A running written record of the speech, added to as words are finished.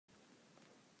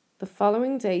The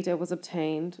following data was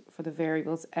obtained for the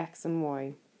variables x and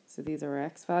y. So these are our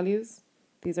x values,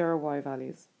 these are our y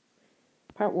values.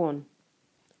 Part 1.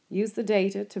 Use the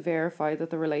data to verify that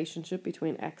the relationship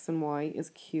between x and y is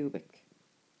cubic.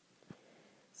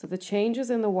 So the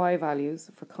changes in the y values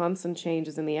for constant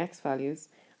changes in the x values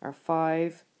are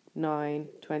 5, 9,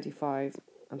 25,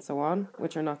 and so on,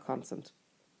 which are not constant.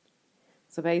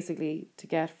 So basically, to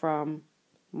get from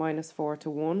 -4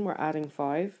 to 1, we're adding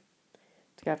 5.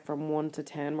 To get from 1 to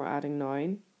 10, we're adding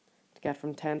 9. To get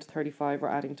from 10 to 35, we're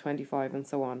adding 25, and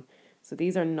so on. So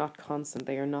these are not constant,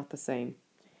 they are not the same.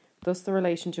 Thus, the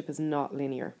relationship is not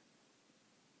linear.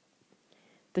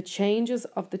 The changes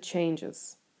of the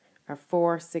changes are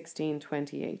 4, 16,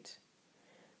 28.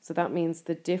 So that means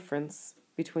the difference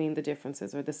between the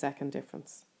differences, or the second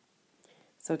difference.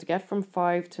 So to get from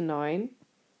 5 to 9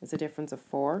 is a difference of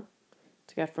 4.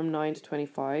 To get from 9 to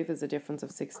 25 is a difference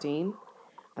of 16.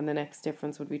 And the next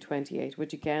difference would be 28,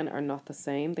 which again are not the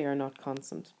same, they are not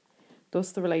constant.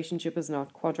 Thus, the relationship is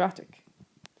not quadratic.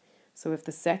 So if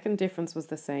the second difference was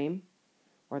the same,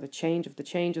 or the change of the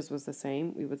changes was the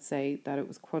same, we would say that it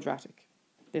was quadratic.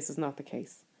 This is not the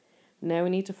case. Now we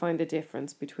need to find the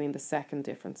difference between the second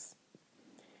difference.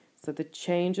 So the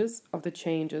changes of the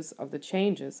changes of the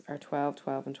changes are 12,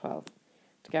 12, and 12.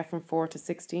 To get from 4 to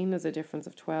 16 is a difference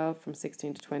of 12, from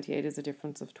 16 to 28 is a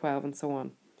difference of 12, and so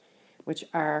on, which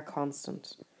are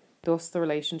constant. Thus, the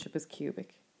relationship is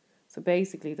cubic. So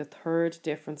basically, the third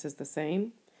difference is the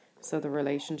same, so the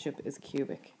relationship is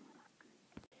cubic.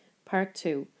 Part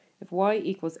 2. If y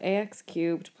equals ax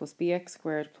cubed plus bx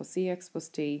squared plus cx plus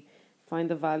d, find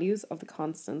the values of the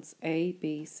constants a,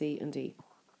 b, c, and d.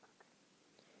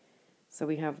 So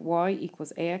we have y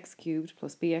equals ax cubed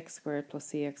plus bx squared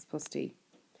plus cx plus d.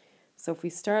 So if we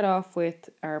start off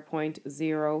with our point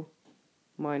 0,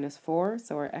 minus 4,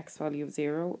 so our x value of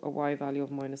 0, a y value of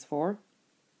 -4.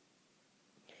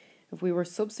 If we were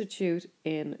substitute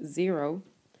in 0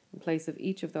 in place of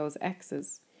each of those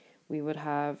x's, we would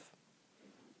have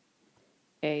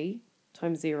a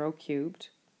times 0 cubed,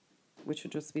 which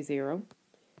would just be 0,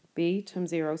 b times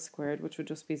 0 squared, which would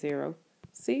just be 0,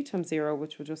 c times 0,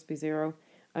 which would just be 0,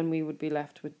 and we would be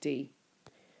left with d.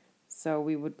 So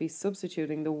we would be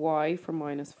substituting the y for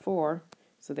 -4,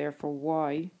 so therefore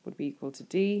y would be equal to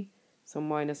d, so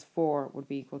 -4 would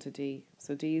be equal to d.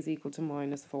 So d is equal to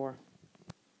 -4.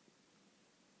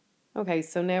 Okay,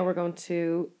 so now we're going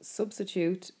to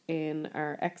substitute in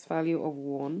our x value of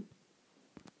 1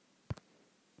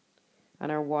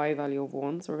 and our y value of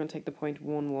 1. So we're going to take the point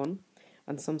 1, 1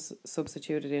 and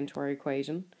substitute it into our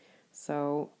equation.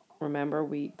 So remember,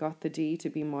 we got the d to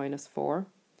be -4.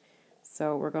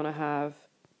 So we're going to have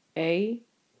a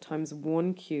times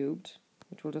 1 cubed,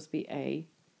 which will just be a,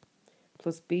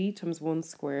 plus b times 1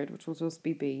 squared, which will just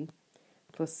be b,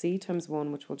 plus c times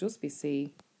 1, which will just be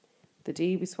c. The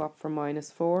d we swap for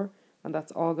 -4, and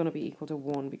that's all going to be equal to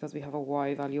 1 because we have a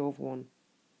y value of 1.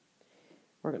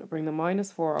 We're going to bring the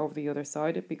 -4 over the other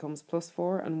side. It becomes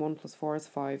 +4, and 1 plus 4 is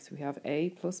 5. So we have a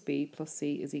plus b plus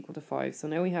c is equal to 5. So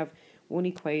now we have one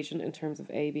equation in terms of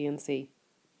a, b, and c.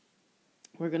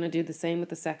 We're going to do the same with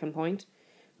the second point,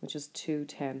 which is 2,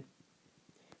 10.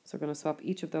 So we're going to swap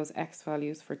each of those x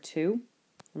values for 2.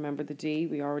 Remember, the d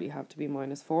we already have to be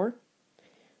 -4.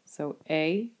 So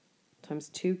a times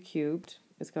 2 cubed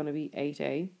is going to be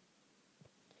 8a.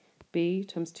 b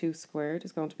times 2 squared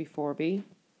is going to be 4b.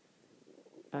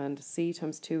 And c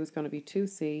times 2 is going to be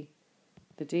 2c.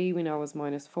 The d we know is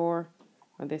 -4.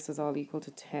 And this is all equal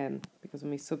to 10. Because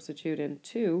when we substitute in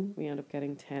 2, we end up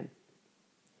getting 10.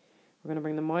 We're going to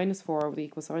bring the -4 over the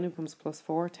equal sign. It becomes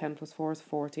 +4. 10 plus 4 is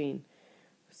 14.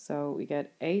 So we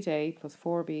get 8a plus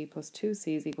 4b plus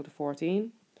 2c is equal to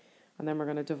 14. And then we're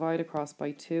going to divide across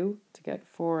by 2 to get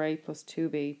 4a plus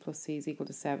 2b plus c is equal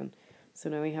to 7. So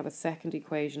now we have a second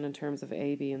equation in terms of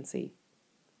a, b, and c.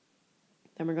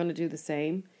 Then we're going to do the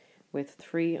same with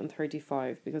 3 and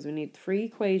 35 because we need 3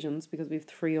 equations because we have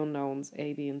 3 unknowns,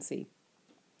 a, b, and c.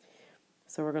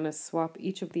 So we're going to swap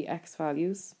each of the x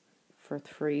values for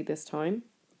 3 this time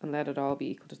and let it all be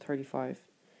equal to 35.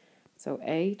 So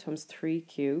a times 3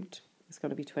 cubed is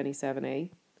going to be 27a.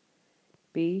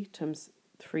 b times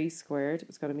 3 squared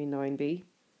is going to be 9b.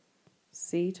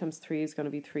 c times 3 is going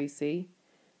to be 3c.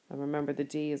 And remember, the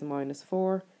d is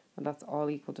 -4, and that's all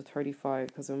equal to 35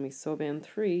 because when we sub in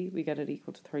 3, we get it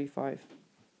equal to 35.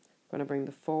 We're going to bring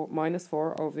the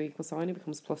 -4 over the equal sign. It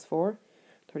becomes +4.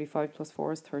 35 plus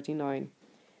 4 is 39.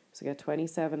 So we get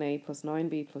 27a plus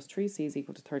 9b plus 3c is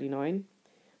equal to 39.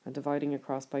 And dividing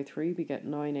across by 3, we get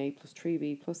 9a plus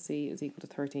 3b plus c is equal to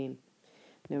 13.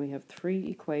 Now we have 3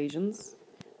 equations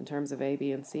in terms of a,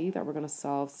 b, and c that we're going to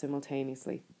solve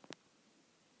simultaneously.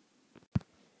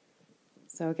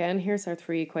 So again, here's our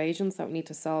three equations that we need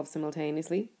to solve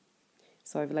simultaneously.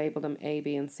 So I've labelled them A,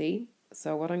 B and C.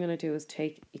 So what I'm going to do is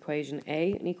take equation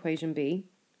A and equation B,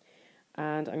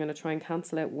 and I'm going to try and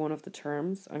cancel out one of the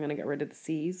terms. I'm going to get rid of the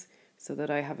C's so that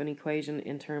I have an equation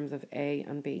in terms of A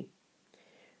and B.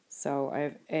 So I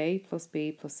have A plus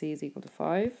B plus C is equal to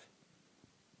 5.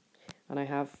 And I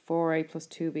have 4A plus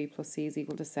 2B plus C is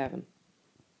equal to 7.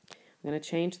 I'm going to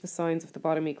change the signs of the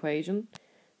bottom equation.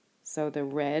 So the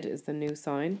red is the new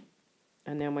sign.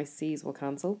 And now my C's will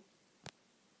cancel.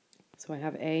 So I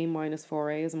have A minus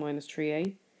 4A is minus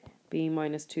 3A. B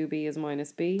minus 2B is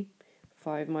minus B.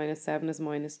 5 minus 7 is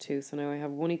minus 2. So now I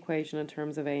have one equation in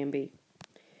terms of A and B.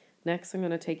 Next I'm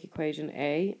going to take equation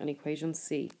A and equation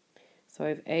C. So I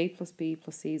have A plus B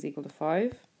plus C is equal to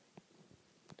 5.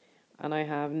 And I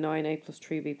have 9A plus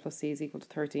 3B plus C is equal to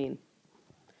 13.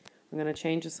 I'm going to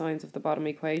change the signs of the bottom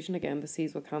equation. Again, the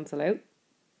C's will cancel out.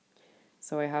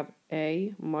 So I have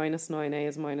A minus 9A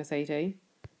is minus 8A.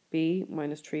 B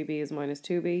minus 3B is minus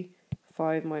 2B.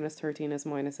 5 minus 13 is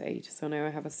minus 8. So now I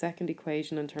have a second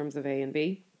equation in terms of A and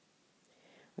B.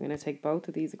 I'm going to take both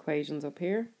of these equations up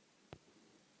here.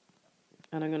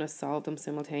 And I'm going to solve them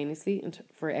simultaneously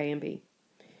for A and B.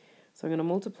 So I'm going to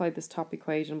multiply this top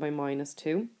equation by minus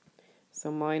 2.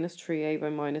 So minus 3A by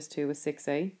minus 2 is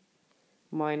 6A.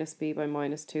 Minus B by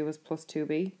minus 2 is plus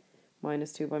 2B.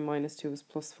 Minus 2 by minus 2 is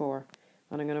plus 4.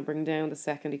 And I'm going to bring down the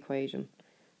second equation.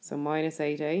 So minus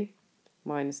 8A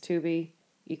minus 2B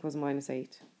equals minus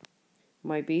 8.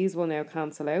 My B's will now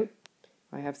cancel out.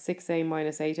 I have 6A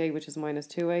minus 8A, which is minus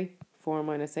 2A. 4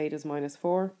 minus 8 is minus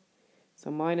 4. So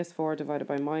minus 4 divided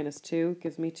by minus 2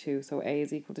 gives me 2. So A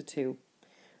is equal to 2.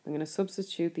 I'm going to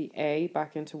substitute the A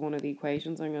back into one of the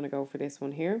equations. I'm going to go for this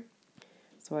one here.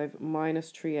 So I have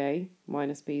minus 3A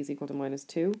minus B is equal to minus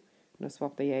 2. I'm going to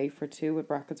swap the A for 2 with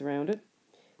brackets around it.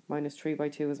 Minus 3 by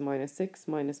 2 is minus 6.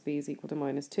 Minus B is equal to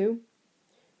minus 2.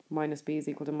 Minus B is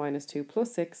equal to minus 2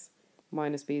 plus 6.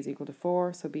 Minus B is equal to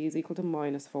 4. So B is equal to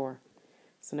minus 4.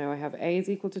 So now I have A is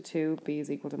equal to 2. B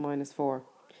is equal to minus 4.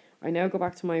 I now go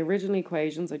back to my original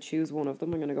equations. I choose one of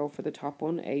them. I'm going to go for the top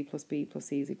one. A plus B plus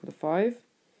C is equal to 5.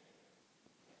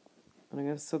 And I'm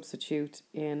going to substitute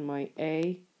in my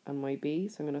A and my B.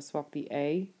 So I'm going to swap the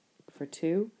A for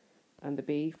 2 and the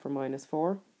B for minus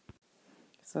 4.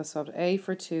 So I swapped A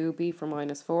for 2, B for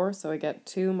minus 4. So I get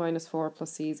 2 minus 4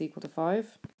 plus C is equal to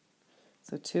 5.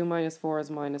 So 2 minus 4 is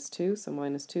minus 2. So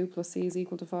minus 2 plus C is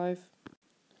equal to 5.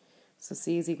 So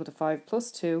C is equal to 5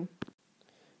 plus 2.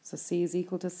 So C is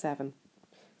equal to 7.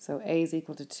 So A is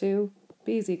equal to 2,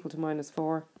 B is equal to minus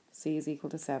 4, C is equal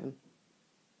to 7.